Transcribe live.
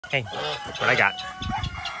Hey, look what I got.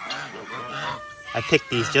 I picked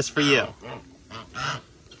these just for you.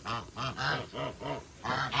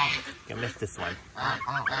 I missed this one.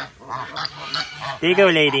 There you go,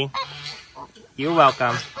 lady. You're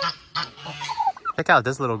welcome. Check out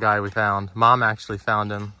this little guy we found. Mom actually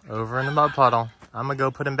found him over in the mud puddle. I'm gonna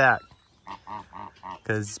go put him back.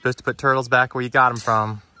 Because you're supposed to put turtles back where you got them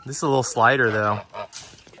from. This is a little slider though.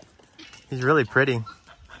 He's really pretty.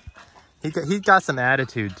 He's got some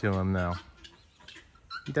attitude to him though.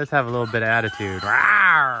 He does have a little bit of attitude.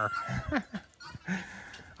 Rawr!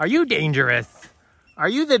 Are you dangerous? Are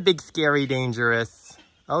you the big scary dangerous?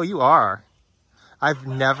 Oh, you are. I've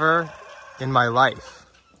never in my life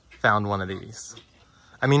found one of these.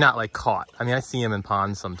 I mean, not like caught. I mean, I see them in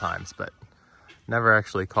ponds sometimes, but never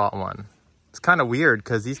actually caught one. It's kind of weird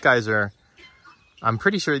because these guys are, I'm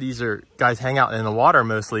pretty sure these are guys hang out in the water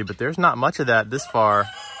mostly, but there's not much of that this far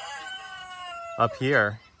up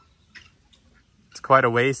here. It's quite a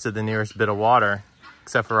ways to the nearest bit of water,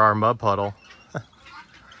 except for our mud puddle.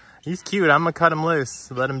 He's cute. I'm gonna cut him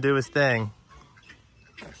loose, let him do his thing.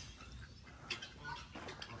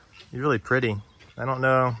 He's really pretty. I don't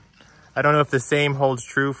know if the same holds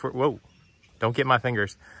true for, whoa, don't get my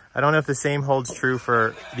fingers. I don't know if the same holds true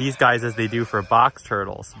for these guys as they do for box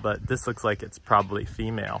turtles, but this looks like it's probably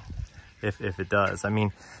female, if it does. I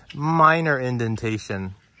mean, minor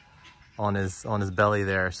indentation on his belly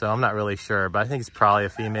there, so I'm not really sure, but I think it's probably a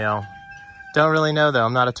female. Don't really know though,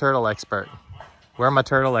 I'm not a turtle expert. Where are my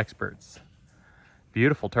turtle experts?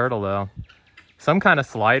 Beautiful turtle though. Some kind of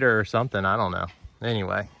slider or something, I don't know.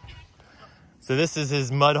 Anyway, so this is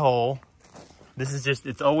his mud hole. This is just,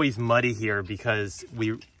 it's always muddy here because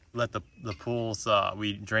we let the pools,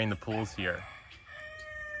 we drain the pools here.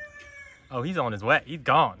 Oh, he's on his way, he's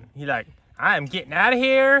gone. He's like, I am getting out of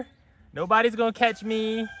here. Nobody's gonna catch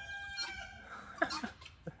me.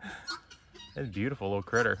 That's a beautiful little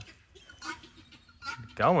critter.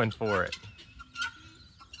 Going for it.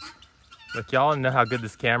 Look, y'all know how good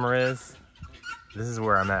this camera is? This is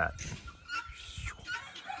where I'm at.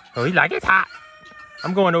 Oh, he's like, it's hot.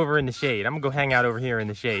 I'm going over in the shade. I'm gonna go hang out over here in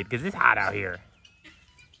the shade because it's hot out here.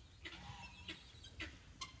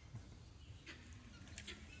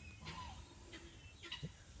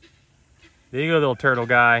 There you go, little turtle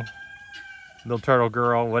guy. Little turtle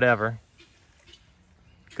girl, whatever.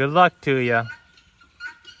 Good luck to you.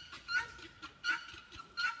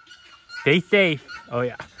 Stay safe. Oh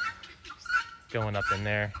yeah. Going up in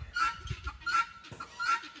there.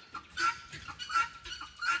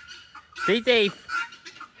 Stay safe.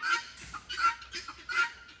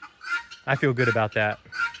 I feel good about that.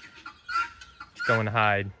 Just going to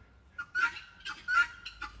hide.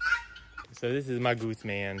 So this is my goose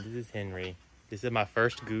man. This is Henry. This is my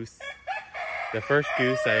first goose. The first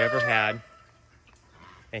goose I ever had.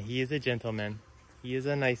 And he is a gentleman. He is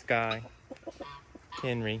a nice guy.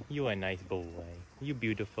 Henry, you a nice boy. You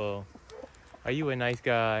beautiful. Are you a nice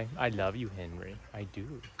guy? I love you, Henry. I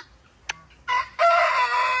do.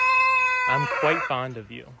 I'm quite fond of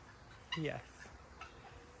you. Yes.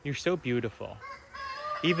 You're so beautiful.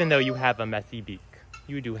 Even though you have a messy beak.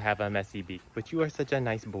 You do have a messy beak, but you are such a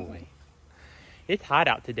nice boy. It's hot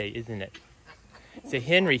out today, isn't it? So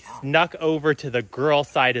Henry snuck over to the girl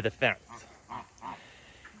side of the fence.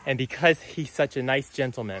 And because he's such a nice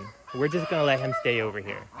gentleman, we're just gonna let him stay over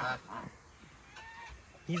here.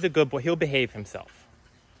 He's a good boy, he'll behave himself.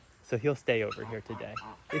 So he'll stay over here today.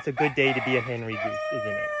 It's a good day to be a Henry goose,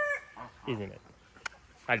 isn't it? Isn't it?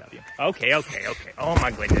 I love you. Okay, okay, okay. Oh my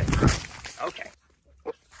goodness. Okay.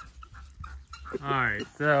 Alright,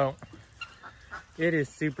 so it is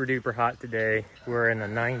super duper hot today. We're in the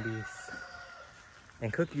 90s.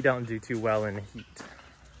 And Cookie don't do too well in the heat.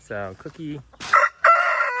 So Cookie's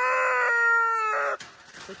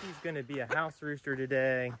gonna be a house rooster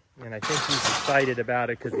today. And I think he's excited about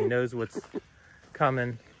it because he knows what's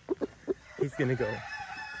coming. He's gonna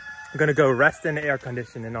go rest in the air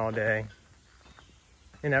conditioning all day.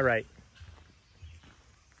 Isn't that right?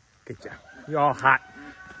 Good job. You're all hot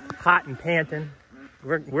and panting.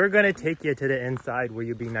 We're gonna take you to the inside where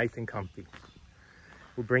you'll be nice and comfy.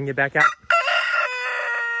 We'll bring you back out.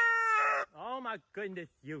 Oh my goodness,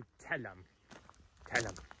 you tell him. Tell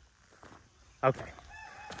him. Okay.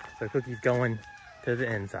 So Cookie's going to the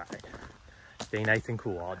inside. Stay nice and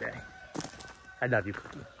cool all day. I love you,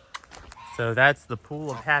 Cookie. So that's the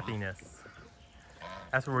pool of happiness.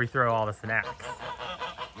 That's where we throw all the snacks.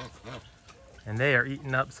 And they are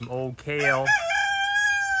eating up some old kale.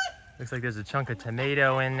 Looks like there's a chunk of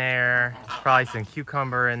tomato in there. Probably some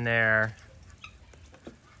cucumber in there.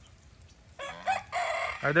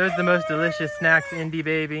 Are those the most delicious snacks, Indy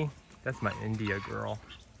baby? That's my India girl.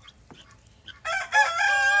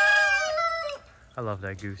 I love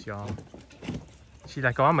that goose, y'all. She's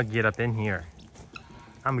like, oh, I'm gonna get up in here.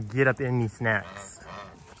 I'm gonna get up in these snacks.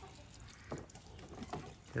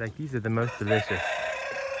 They're like, these are the most delicious.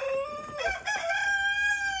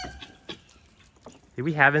 See,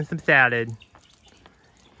 we having some salad.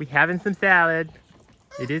 We having some salad.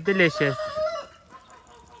 It is delicious.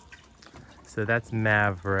 So that's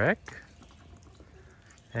Maverick.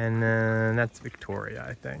 And then that's Victoria,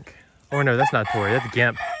 I think. Oh no, that's not Tori, that's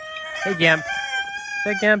Gimp. Hey Gimp. Is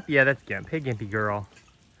that Gimp? Yeah, that's Gimp. Hey Gimpy girl.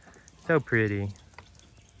 So pretty.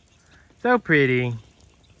 So pretty.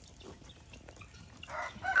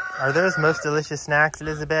 Are those most delicious snacks,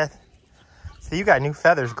 Elizabeth? So you got new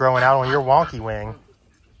feathers growing out on your wonky wing.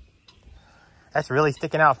 That's really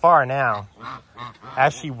sticking out far now.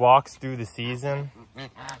 As she walks through the season,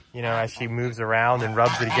 you know, as she moves around and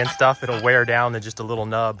rubs it against stuff, it'll wear down to just a little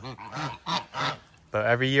nub. But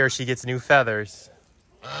every year she gets new feathers,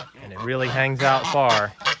 and it really hangs out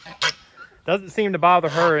far. Doesn't seem to bother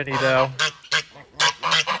her any, though.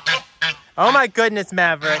 Oh my goodness,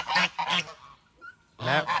 Maverick.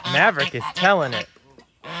 Maverick is telling it.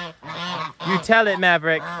 You tell it,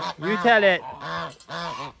 Maverick. You tell it.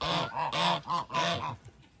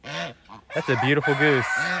 That's a beautiful goose.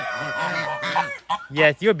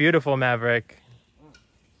 Yes, you're beautiful, Maverick.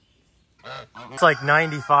 It's like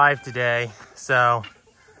 95 today, so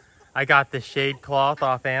I got the shade cloth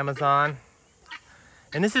off Amazon.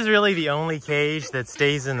 And this is really the only cage that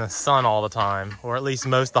stays in the sun all the time, or at least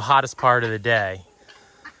the hottest part of the day.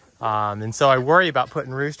 And so I worry about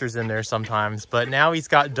putting roosters in there sometimes, but now he's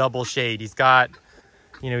got double shade. He's got,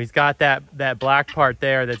 you know, he's got that black part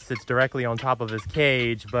there that sits directly on top of his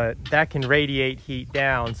cage, but that can radiate heat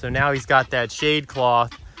down. So now he's got that shade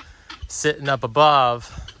cloth sitting up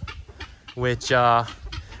above, which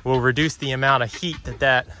will reduce the amount of heat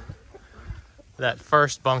that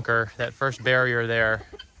first bunker, that first barrier there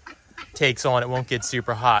takes on. It won't get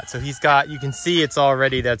super hot. So he's got, you can see it's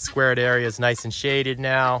already, that squared area is nice and shaded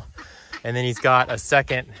now. And then he's got a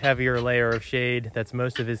second heavier layer of shade that's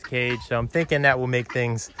most of his cage. So I'm thinking that will make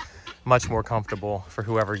things much more comfortable for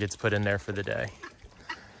whoever gets put in there for the day.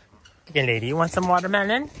 Chicken lady, you want some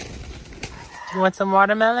watermelon? You want some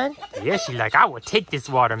watermelon? Yeah, she's like, I will take this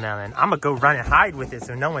watermelon. I'm gonna go run and hide with it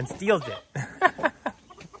so no one steals it.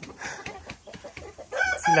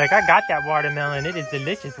 She's like, I got that watermelon. It is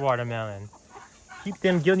delicious watermelon. Keep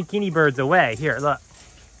them guinea birds away. Here, look.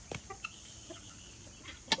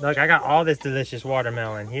 Look, I got all this delicious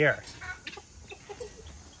watermelon here.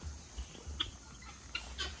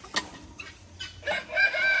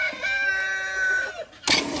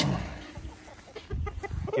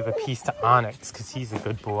 Give a piece to Onyx because he's a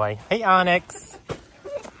good boy. Hey, Onyx.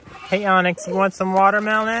 Hey, Onyx, you want some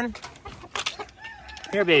watermelon?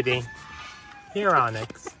 Here, baby. Here,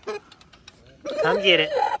 Onyx. Come get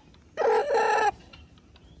it.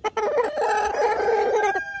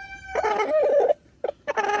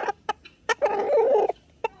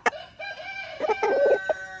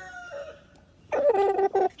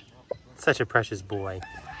 Such a precious boy.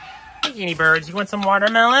 Hey, guinea birds, you want some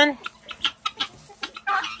watermelon?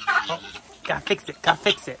 Oh, gotta fix it, gotta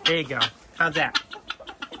fix it. There you go. How's that?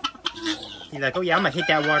 He's like, oh yeah, I'm gonna hit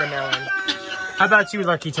that watermelon. How about you,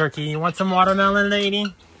 Lucky Turkey? You want some watermelon, lady?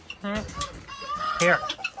 Hmm? Here.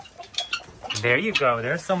 There you go.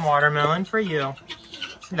 There's some watermelon for you.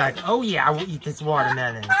 She's like, oh yeah, I will eat this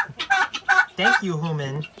watermelon. Thank you,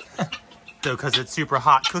 human. So, because it's super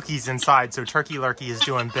hot, cookies inside, so Turkey Lurkey is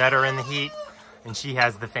doing better in the heat, and she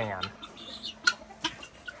has the fan.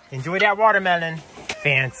 Enjoy that watermelon.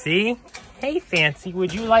 Fancy. Hey, Fancy,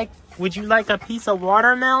 would you like a piece of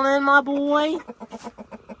watermelon, my boy? He's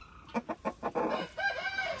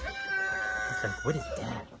like, what is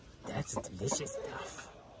that? That's delicious stuff.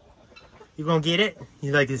 You gonna get it?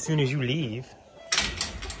 He's like, as soon as you leave.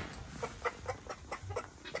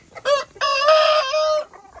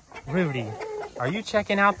 Rudy, are you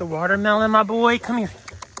checking out the watermelon, my boy? Come here.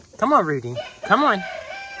 Come on, Rudy. Come on.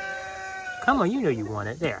 Come on, you know you want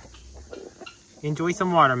it. There. Enjoy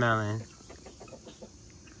some watermelon.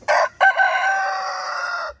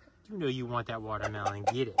 You know you want that watermelon.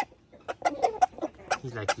 Get it.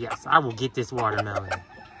 He's like, yes, I will get this watermelon.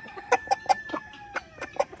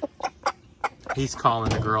 He's calling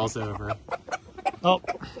the girls over. Oh,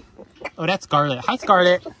 that's Scarlett. Hi,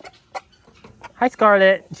 Scarlett. Hi,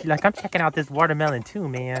 Scarlett. She's like, I'm checking out this watermelon too,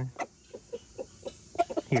 man.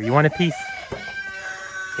 Here, you want a piece?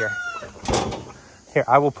 Here. Here,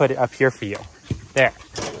 I will put it up here for you. There.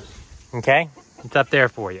 Okay? It's up there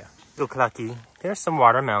for you. Look, Lucky. There's some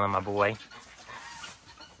watermelon, my boy.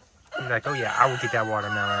 He's like, oh yeah, I will get that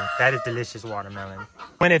watermelon. That is delicious watermelon.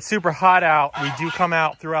 When it's super hot out, we do come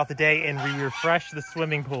out throughout the day and we refresh the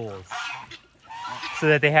swimming pools so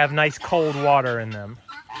that they have nice cold water in them.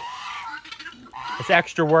 It's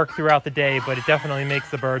extra work throughout the day, but it definitely makes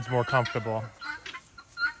the birds more comfortable.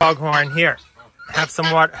 Foghorn, here. Have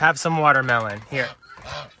some watermelon. Here.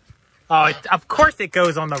 Oh, of course it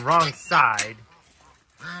goes on the wrong side.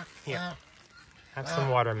 Here. Have some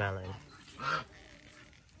watermelon.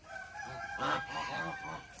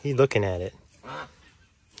 He's looking at it.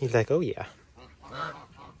 He's like, oh yeah.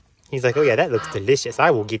 He's like, oh yeah, that looks delicious.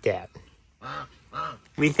 I will get that. What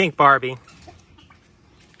do you think, Barbie?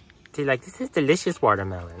 He's like, this is delicious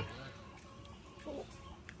watermelon.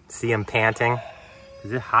 See him panting?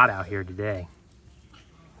 It's hot out here today.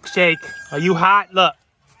 Shake, are you hot? Look,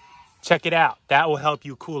 check it out. That will help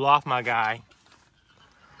you cool off, my guy.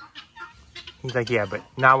 He's like, yeah, but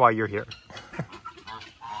not while you're here.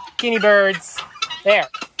 Guinea birds. There.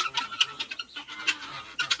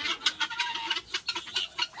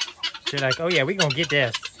 They're like, oh yeah, we're gonna get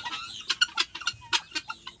this.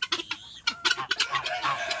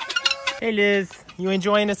 Hey Liz, you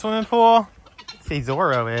enjoying the swimming pool? Say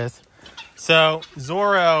Zorro is. So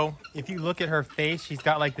Zorro, if you look at her face, she's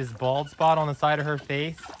got like this bald spot on the side of her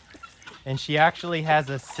face. And she actually has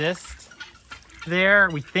a cyst there.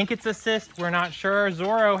 We think it's a cyst, we're not sure.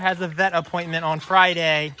 Zorro has a vet appointment on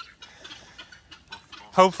Friday.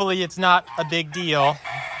 Hopefully it's not a big deal.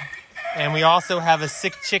 And we also have a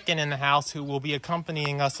sick chicken in the house who will be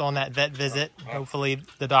accompanying us on that vet visit. Hopefully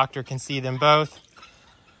the doctor can see them both.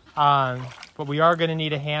 But we are going to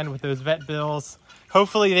need a hand with those vet bills.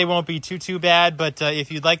 Hopefully they won't be too bad, but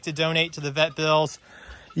if you'd like to donate to the vet bills,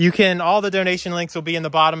 you can. All the donation links will be in the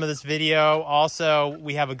bottom of this video. Also,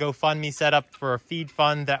 we have a GoFundMe set up for a feed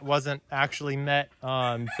fund that wasn't actually met,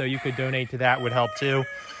 so you could donate to that, would help too.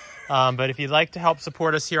 But if you'd like to help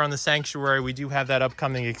support us here on the sanctuary, we do have that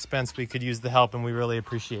upcoming expense. We could use the help, and we really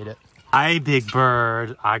appreciate it. Hi, Big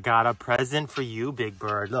Bird. I got a present for you, Big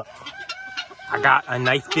Bird. Look. I got a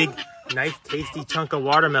nice tasty chunk of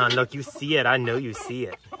watermelon. Look, you see it. I know you see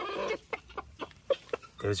it.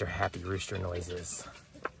 Those are happy rooster noises.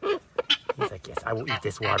 He's like, yes, I will eat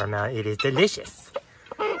this watermelon. It is delicious.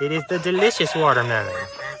 It is the delicious watermelon.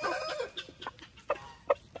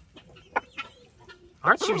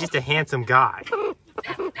 Aren't you just a handsome guy?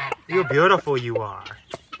 You're beautiful, you are.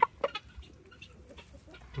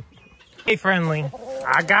 Hey, friendly.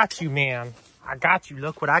 I got you, man. I got you.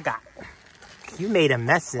 Look what I got. You made a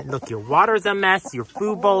mess. Look, your water's a mess. Your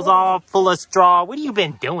food bowl's all full of straw. What have you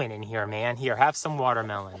been doing in here, man? Here, have some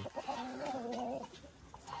watermelon.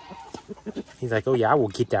 He's like, oh yeah, I will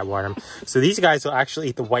get that watermelon. So these guys will actually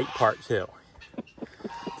eat the white part too.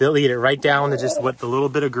 They'll eat it right down to just what the little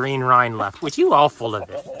bit of green rind left, which you all full of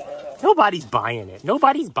it. Nobody's buying it.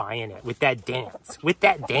 Nobody's buying it with that dance. With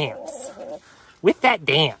that dance. With that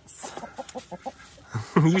dance.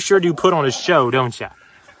 You sure do put on a show, don't ya?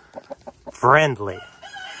 Friendly.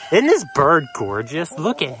 Isn't this bird gorgeous?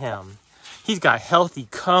 Look at him. He's got healthy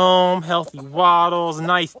comb, healthy wattles,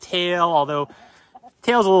 nice tail, although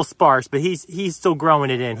tail's a little sparse, but he's still growing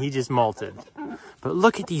it in. He just molted. But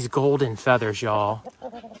look at these golden feathers, y'all.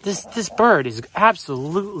 This bird is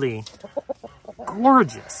absolutely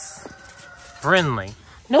gorgeous. Friendly.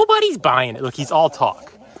 Nobody's buying it. Look, he's all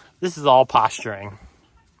talk. This is all posturing.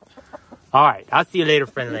 All right, I'll see you later,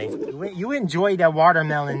 friendly. You enjoy that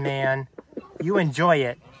watermelon, man. You enjoy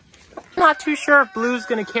it. I'm not too sure if Blue's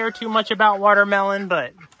gonna care too much about watermelon,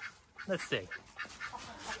 but let's see.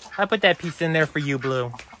 I put that piece in there for you,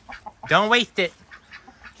 Blue. Don't waste it.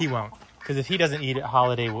 He won't, because if he doesn't eat it,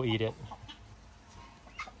 Holiday will eat it.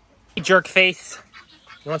 Hey, jerk face.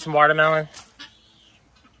 You want some watermelon?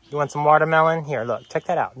 You want some watermelon? Here, look, check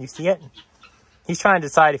that out. You see it? He's trying to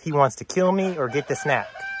decide if he wants to kill me or get the snack.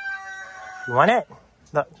 You want it?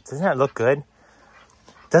 Look, doesn't that look good?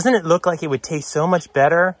 Doesn't it look like it would taste so much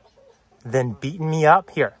better than beating me up?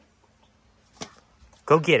 Here.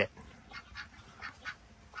 Go get it.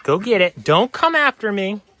 Go get it. Don't come after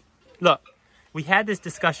me. Look, we had this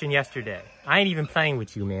discussion yesterday. I ain't even playing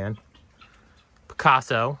with you, man.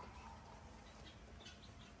 Picasso.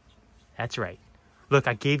 That's right. Look,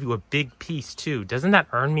 I gave you a big piece, too. Doesn't that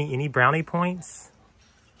earn me any brownie points?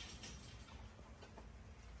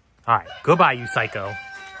 All right, goodbye, you psycho.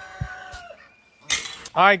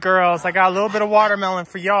 All right, girls, I got a little bit of watermelon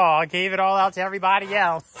for y'all. I gave it all out to everybody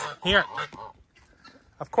else. Here.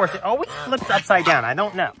 Of course, it always flips upside down. I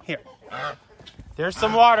don't know. Here. There's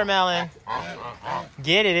some watermelon.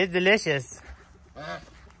 Get it. It's delicious.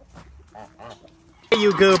 Hey,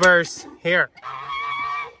 you goobers. Here.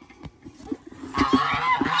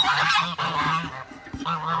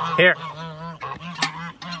 Here.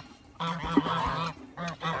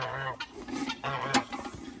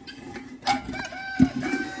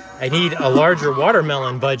 I need a larger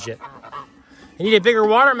watermelon budget. I need a bigger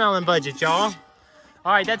watermelon budget, y'all.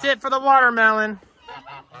 All right, that's it for the watermelon.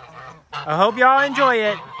 I hope y'all enjoy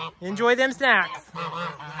it. Enjoy them snacks. All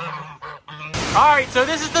right, so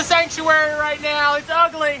this is the sanctuary right now. It's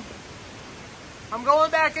ugly. I'm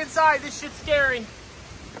going back inside. This shit's scary.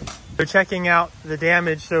 We're checking out the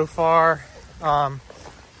damage so far.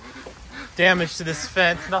 Damage to this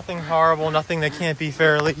fence. Nothing horrible. Nothing that can't be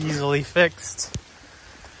fairly easily fixed.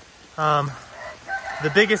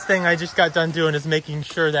 The biggest thing I just got done doing is making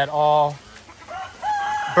sure that all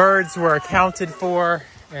birds were accounted for,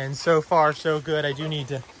 and so far so good. I do need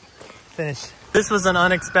to finish. This was an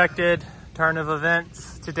unexpected turn of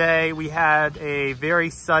events. Today we had a very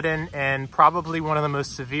sudden and probably one of the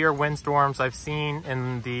most severe windstorms I've seen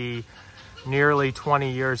in the nearly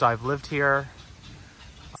 20 years I've lived here.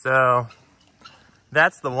 So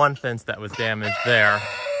that's the one fence that was damaged there.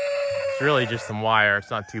 It's really just some wire. It's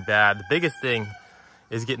not too bad. The biggest thing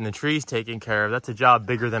is getting the trees taken care of. That's a job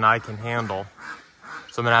bigger than I can handle.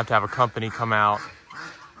 So I'm gonna have to have a company come out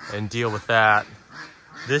and deal with that.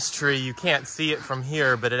 This tree, you can't see it from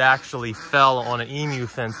here, but it actually fell on an emu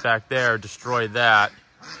fence back there, destroyed that.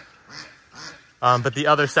 But the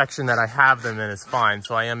other section that I have them in is fine,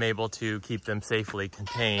 so I am able to keep them safely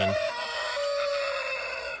contained.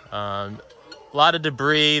 A lot of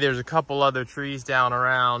debris. There's a couple other trees down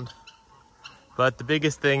around. But the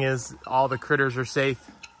biggest thing is all the critters are safe.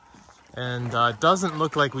 And it doesn't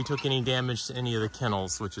look like we took any damage to any of the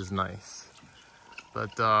kennels, which is nice.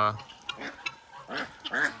 But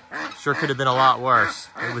sure could have been a lot worse.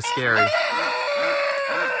 It was scary.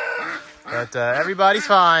 But everybody's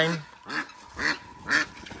fine.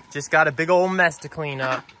 Just got a big old mess to clean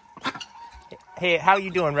up. Hey, how you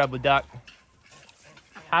doing, Rebel Duck?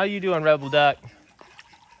 How you doing, Rebel Duck?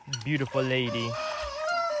 Beautiful lady.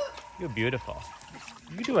 You're beautiful.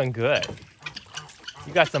 You're doing good.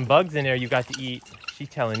 You got some bugs in there you got to eat. She's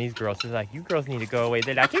telling these girls, she's like, you girls need to go away.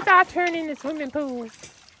 They're like, it's our turn in the swimming pool.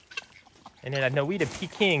 And they're like, no, we the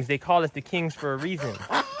kings. They call us the kings for a reason.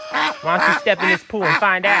 Why don't you step in this pool and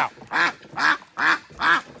find out?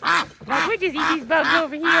 Like, we just eat these bugs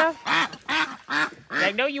over here.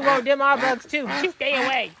 Like, no, you won't. Them our bugs too. Just stay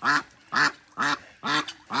away.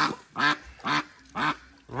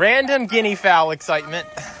 Random guinea fowl excitement.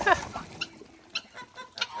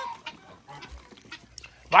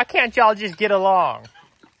 Why can't y'all just get along?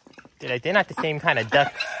 They're not the same kind of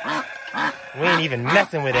ducks. We ain't even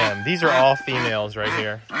messing with them. These are all females right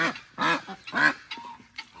here.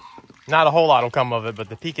 Not a whole lot will come of it, but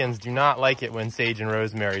the pecans do not like it when Sage and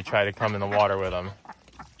Rosemary try to come in the water with them.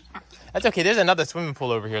 That's okay. There's another swimming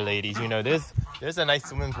pool over here, ladies. You know, there's a nice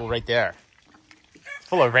swimming pool right there.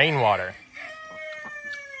 Full of rainwater.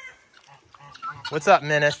 What's up,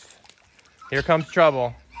 Menace? Here comes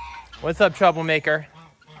trouble. What's up, troublemaker?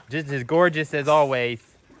 Just as gorgeous as always.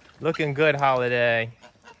 Looking good, Holiday.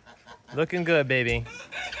 Looking good, baby.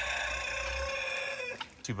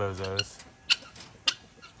 Two bozos.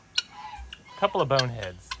 Couple of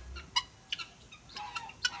boneheads.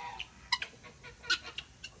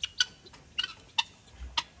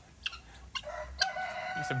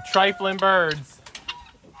 Some trifling birds.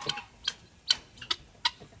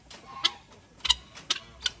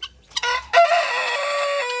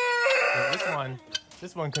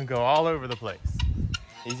 This one can go all over the place.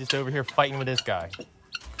 He's just over here fighting with this guy.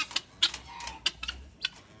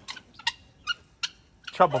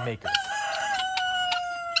 Troublemakers.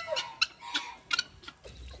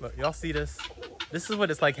 Look, y'all see this? This is what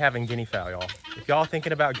it's like having guinea fowl, y'all. If y'all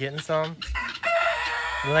thinking about getting some,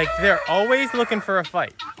 like, they're always looking for a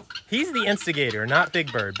fight. He's the instigator, not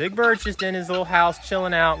Big Bird. Big Bird's just in his little house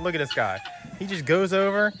chilling out. Look at this guy. He just goes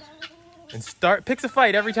over and picks a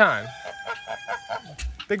fight every time.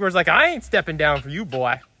 Big Bird's like, I ain't stepping down for you,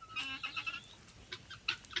 boy.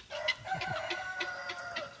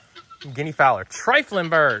 Guinea fowl are trifling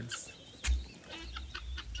birds.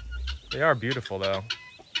 They are beautiful, though.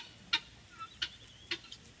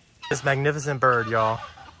 This magnificent bird, y'all.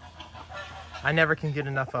 I never can get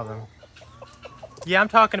enough of him. Yeah, I'm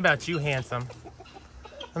talking about you, handsome.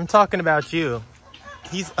 I'm talking about you.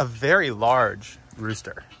 He's a very large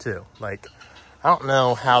rooster, too. Like, I don't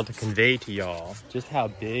know how to convey to y'all just how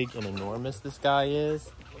big and enormous this guy is.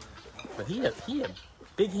 But he a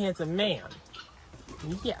big, handsome man.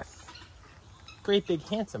 Yes. Great, big,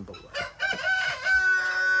 handsome boy.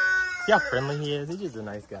 See how friendly he is? He's just a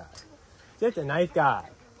nice guy. Just a nice guy.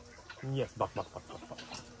 Yes, buck, buck, buck, buck, buck.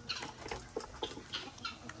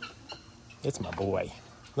 It's my boy.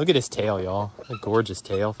 Look at his tail, y'all. The gorgeous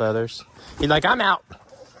tail feathers. He's like, I'm out.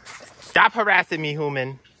 Stop harassing me,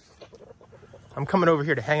 human. I'm coming over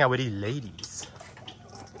here to hang out with these ladies.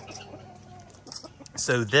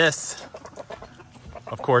 So this,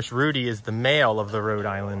 of course, Rudy is the male of the Rhode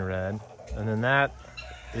Island Red. And then that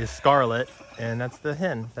is Scarlet. And that's the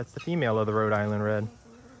hen. That's the female of the Rhode Island Red.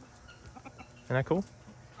 Isn't that cool?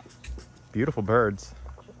 Beautiful birds.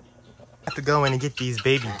 I have to go in and get these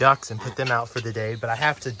baby ducks and put them out for the day, but I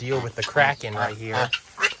have to deal with the Kraken right here.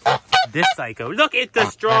 This psycho. Look at the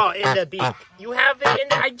straw in the beak. You have it in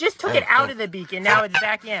there. I just took it out of the beak and now it's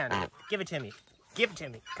back in. Give it to me. Give it to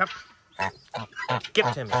me. Come. Give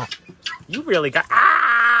it to me. You really got...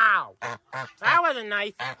 Ow! That wasn't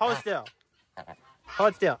nice. Hold still.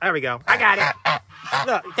 Hold still. There we go. I got it.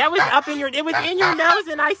 Look, that was up in your... It was in your nose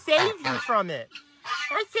and I saved you from it.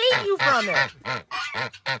 I saved you from it.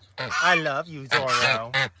 I love you,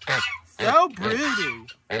 Zorro. So broody.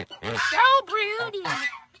 So broody.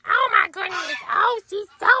 Oh my goodness. Oh, she's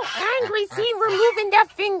so angry. She's removing their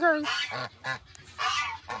fingers.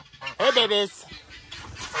 Hey, babies.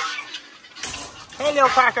 Hey, little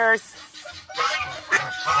crackers.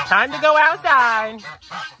 Time to go outside.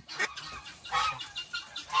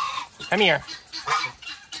 Come here.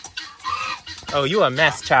 Oh, you a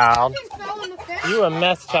mess, child. You a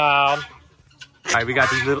mess, child. All right, we got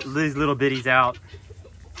these little bitties out.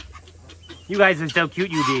 You guys are so cute,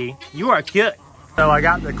 you be. You are cute. So I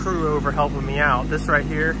got the crew over helping me out. This right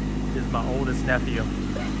here is my oldest nephew.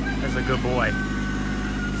 That's a good boy.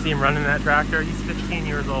 See him running that tractor? He's 15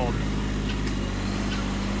 years old.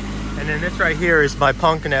 And then this right here is my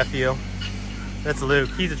punk nephew. That's Luke.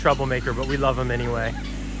 He's a troublemaker, but we love him anyway.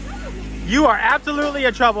 You are absolutely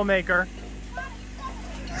a troublemaker.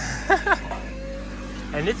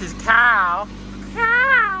 And this is Cow.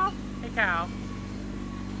 Cow. Hey, Cow.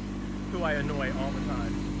 Who I annoy all the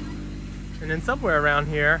time. And then somewhere around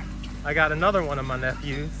here, I got another one of my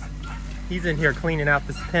nephews. He's in here cleaning out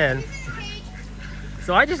this pen.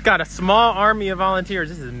 So I just got a small army of volunteers.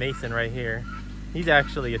 This is Mason right here. He's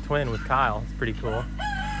actually a twin with Kyle. It's pretty cool.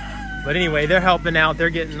 But anyway, they're helping out. They're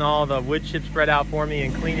getting all the wood chips spread out for me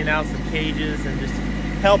and cleaning out some cages and just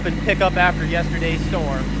helping pick up after yesterday's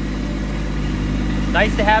storm.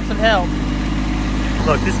 Nice to have some help.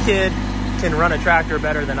 Look, this kid can run a tractor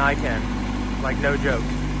better than I can. Like, no joke.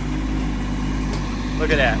 Look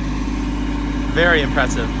at that. Very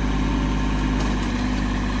impressive.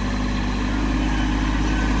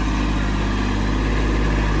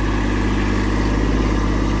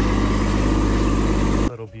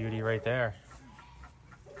 Little beauty right there.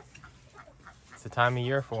 It's the time of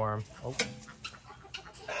year for him. Oh.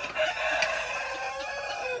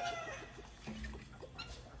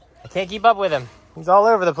 I can't keep up with him. He's all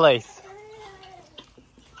over the place.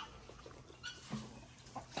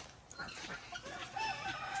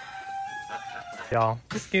 Y'all,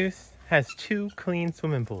 this goose has 2 clean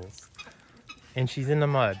swimming pools. And she's in the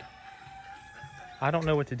mud. I don't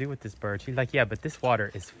know what to do with this bird. She's like, yeah, but this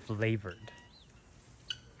water is flavored.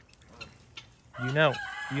 You know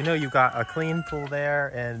you got a clean pool there.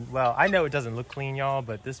 And, well, I know it doesn't look clean, y'all,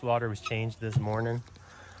 but this water was changed this morning.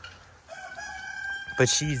 But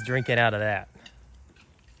she's drinking out of that.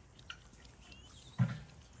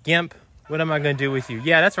 Gimp, what am I going to do with you?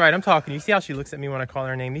 Yeah, that's right. I'm talking. You see how she looks at me when I call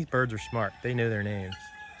her name? These birds are smart. They know their names.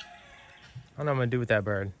 I don't know what I'm going to do with that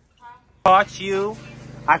bird. Caught you.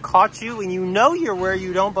 I caught you, and you know you're where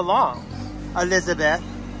you don't belong, Elizabeth.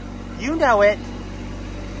 You know it.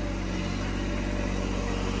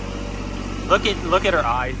 Look at her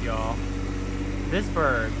eyes, y'all. This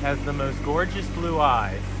bird has the most gorgeous blue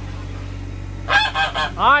eyes.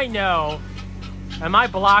 I know. Am I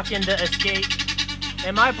blocking the escape?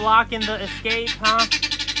 Am I blocking the escape, huh?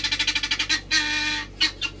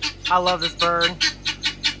 I love this bird.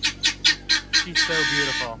 She's so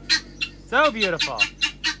beautiful. So beautiful.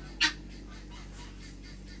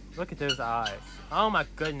 Look at those eyes. Oh my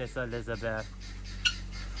goodness, Elizabeth.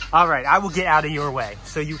 All right, I will get out of your way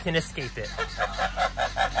so you can escape it.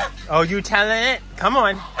 Oh, you telling it? Come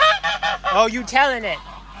on. Oh, you telling it?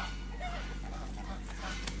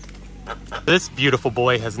 This beautiful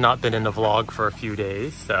boy has not been in the vlog for a few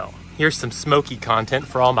days, so here's some smoky content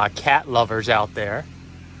for all my cat lovers out there.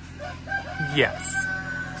 Yes,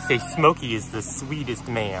 say Smokey is the sweetest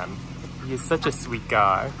man. He is such a sweet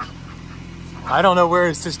guy. I don't know where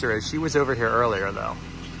his sister is. She was over here earlier, though.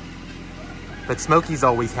 But Smokey's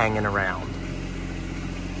always hanging around.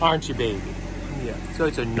 Aren't you, baby? Yeah,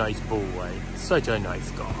 such a nice boy. Such a nice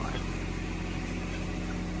guy.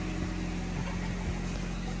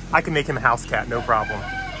 I can make him a house cat, no problem.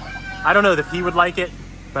 I don't know if he would like it,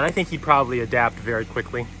 But I think he'd probably adapt very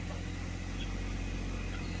quickly.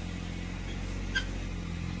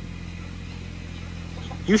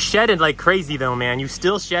 You shedding like crazy though, man. You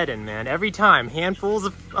still shedding, man. Every time, handfuls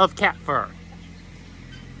of cat fur.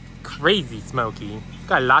 Crazy, Smokey.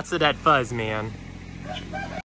 Got lots of that fuzz, man.